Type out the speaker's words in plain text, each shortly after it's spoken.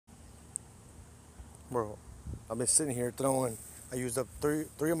Bro, I've been sitting here throwing. I used up three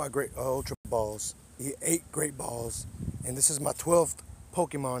of my great ultra balls. He 8 great balls, and this is my 12th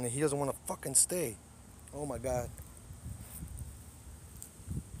Pokemon, and he doesn't want to fucking stay. Oh my god.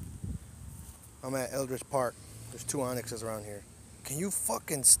 I'm at Eldridge Park. There's 2 Onixes around here. Can you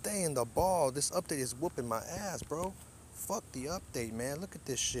fucking stay in the ball? This update is whooping my ass, bro. Fuck the update, man. Look at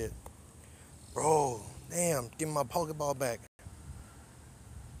this shit. Bro, damn. Give me my Pokeball back.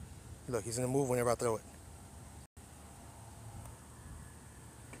 Look, he's gonna move whenever I throw it.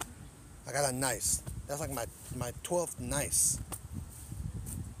 I got a nice. That's like my 12th nice.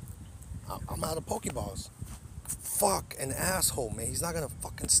 I'm out of Pokeballs. Fuck an asshole, man. He's not gonna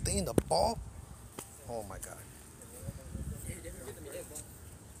fucking stay in the ball. Oh my god.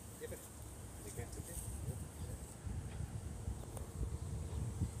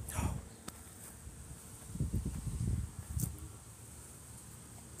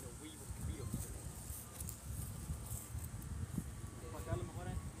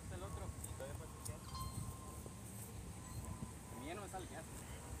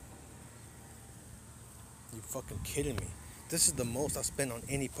 You fucking kidding me? This is the most I've spent on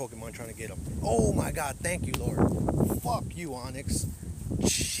any Pokemon trying to get him. Oh my god, thank you, Lord. Fuck you, Onix.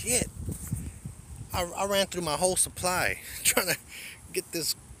 Shit. I ran through my whole supply trying to get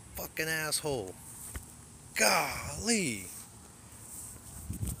this fucking asshole. Golly.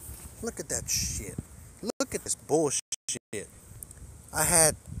 Look at that shit. Look at this bullshit. I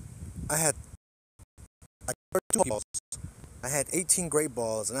had like 32 balls. I had 18 great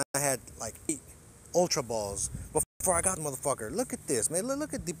balls, and I had like 8 ultra balls before I got the motherfucker. Look at this, man.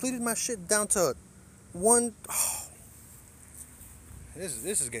 Look at depleted my shit down to 1. Oh.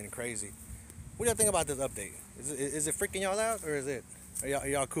 This is getting crazy. What do y'all think about this update? Is it freaking y'all out, or are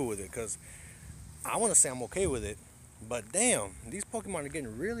y'all cool with it? Because I want to say I'm okay with it, but damn, these Pokemon are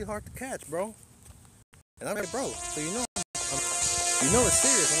getting really hard to catch, bro. And I'm like, bro, so you know it's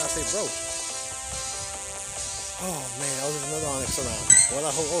serious when I say bro. Oh man, oh, there's another Onix around. Well, I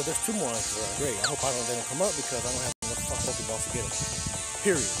hope. Oh, there's 2 more Onixes around. Great. I hope they don't come up because I don't have enough Pokeballs to get them.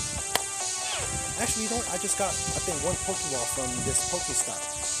 Period. Actually, you know what? I just got, I think, 1 Pokeball from this Pokestop.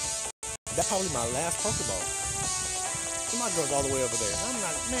 That's probably my last Pokeball. And my girl's all the way over there. I'm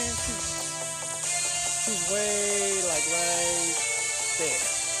not, man. She's way like right there.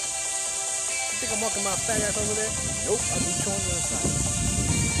 You think I'm walking my fat ass over there? Nope. I'll be chewing on the side.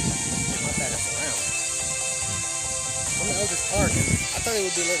 My fat ass around. I'm in Eldridge Park, and I thought it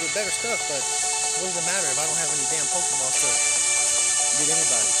would be a little bit better stuff, but what does it matter if I don't have any damn Pokeballs to get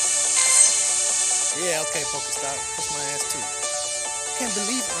anybody? Yeah, okay, Pokestop. Push my ass too. I can't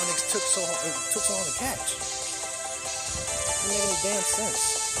believe Onix took so long to catch. Doesn't make any damn sense.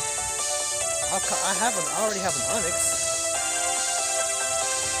 I already have an Onix.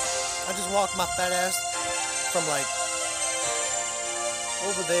 I just walked my fat ass from like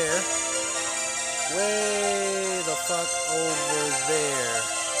over there. Way the fuck over there,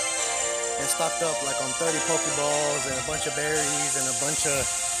 and stocked up like on 30 Pokeballs and a bunch of berries and a bunch of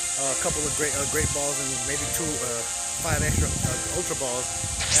a couple of great balls and maybe 5 extra ultra balls.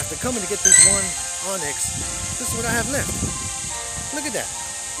 After coming to get this 1 Onix, this is what I have left. Look at that,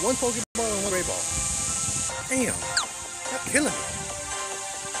 1 Pokeball and 1 great ball. Damn, that's killing me.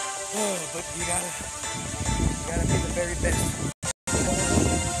 Oh, but you gotta be the very best. We're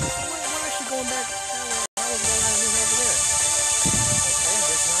actually going back.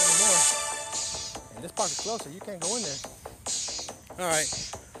 This park is closer, you can't go in there. Alright,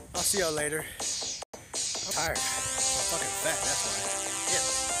 I'll see y'all later. I'm tired. I'm fucking fat, that's why.